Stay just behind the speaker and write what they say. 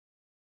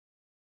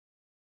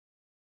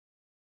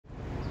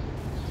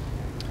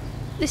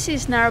This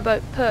is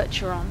Narrowboat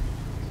Percheron.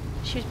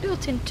 She was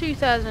built in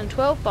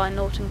 2012 by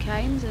Norton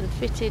Canes and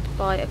fitted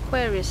by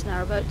Aquarius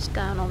Narrowboats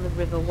down on the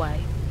River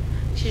Wey.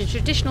 She's a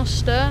traditional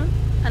stern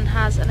and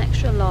has an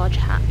extra large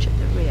hatch at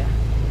the rear.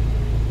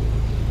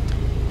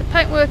 The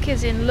paintwork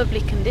is in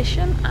lovely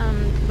condition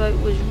and the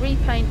boat was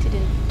repainted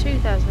in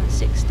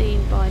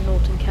 2016 by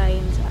Norton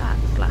Canes at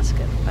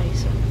Glascote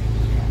Basin.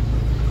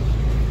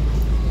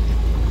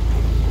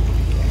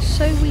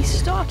 So we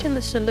start in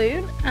the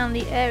saloon and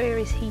the area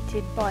is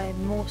heated by a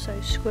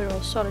Morso Squirrel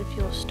solid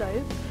fuel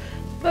stove.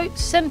 The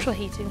boat's central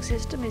heating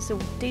system is a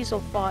diesel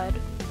fired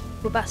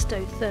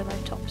Webasto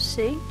Thermotop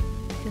C. You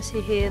can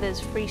see here there's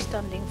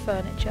freestanding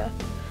furniture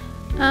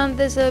and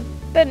there's a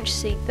bench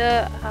seat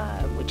there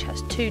which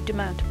has two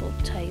demountable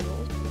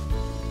tables.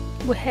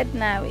 We're heading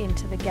now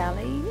into the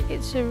galley.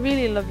 It's a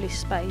really lovely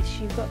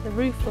space. You've got the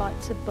roof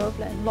lights above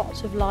letting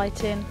lots of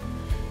light in.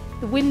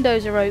 The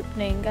windows are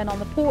opening and on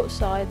the port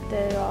side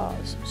there are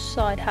some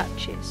side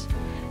hatches.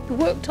 The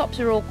worktops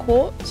are all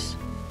quartz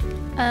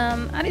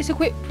and it's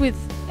equipped with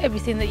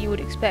everything that you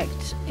would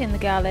expect in the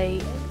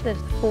galley.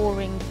 There's the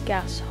 4-ring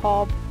gas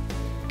hob,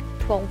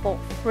 12-volt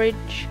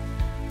fridge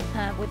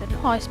with an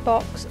ice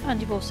box,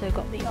 and you've also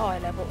got the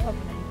eye-level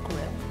oven and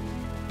grill.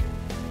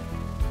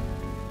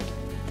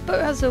 The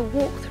boat has a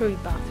walk-through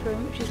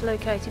bathroom which is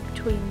located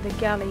between the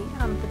galley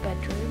and the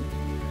bedroom.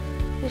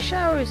 The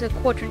shower is a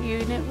quadrant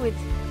unit with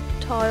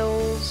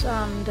tiles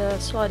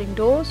and sliding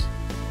doors.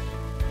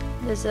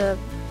 There's a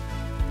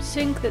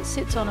sink that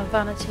sits on a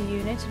vanity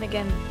unit, and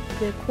again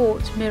the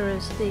quartz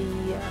mirrors the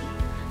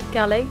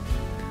galley,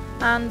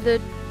 and the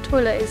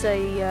toilet is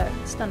a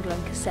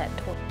standalone cassette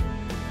toilet.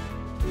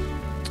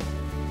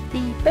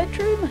 The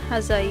bedroom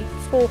has a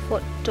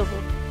 4-foot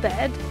double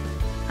bed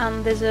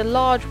and there's a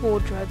large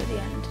wardrobe at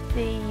the end.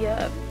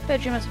 The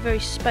bedroom has a very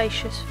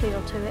spacious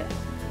feel to it,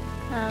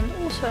 and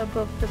also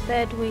above the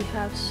bed we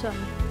have some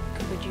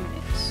cupboard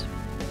units.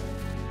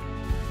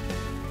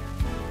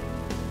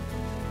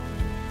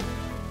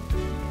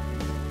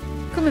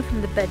 Coming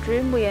from the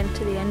bedroom we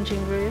enter the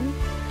engine room.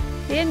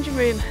 The engine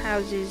room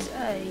houses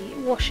a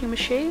washing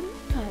machine.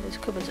 There's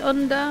cupboards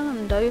under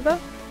and over.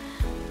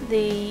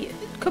 The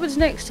cupboards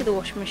next to the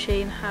washing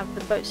machine have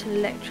the boat's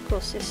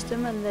electrical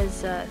system, and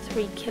there's a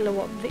 3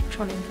 kilowatt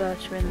Victron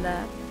inverter in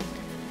there.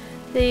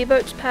 The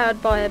boat's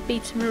powered by a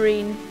Beta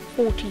Marine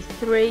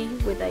 43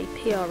 with a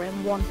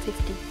PRM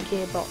 150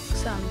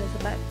 gearbox, and there's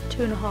about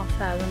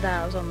 2,500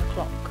 hours on the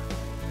clock.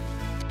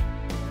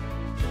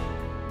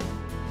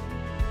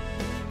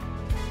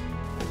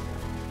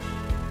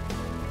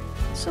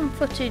 Some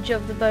footage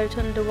of the boat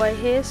underway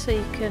here so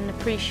you can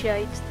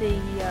appreciate the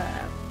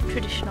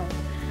traditional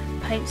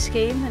paint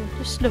scheme and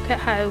just look at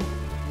how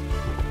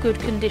good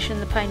condition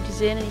the paint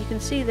is in. And you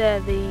can see there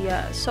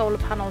the solar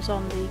panels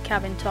on the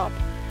cabin top.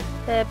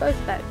 They're both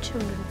about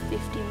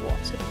 250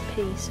 watts a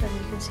piece, and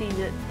you can see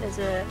that there's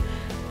a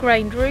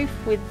grained roof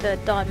with the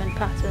diamond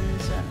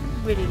patterns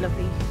and really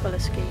lovely colour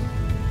scheme.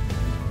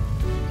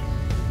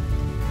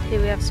 Here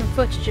we have some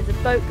footage of the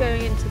boat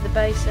going into the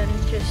basin,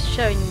 just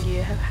showing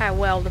you how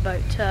well the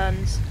boat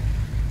turns,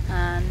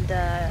 and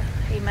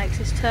he makes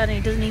his turn and he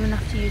doesn't even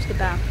have to use the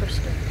bow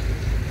thruster.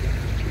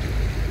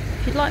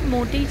 If you'd like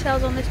more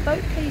details on this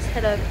boat, please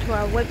head over to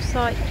our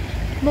website.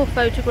 More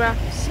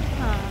photographs,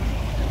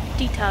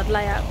 detailed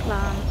layout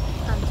plan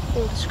and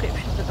full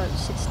description of the boat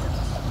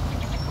systems.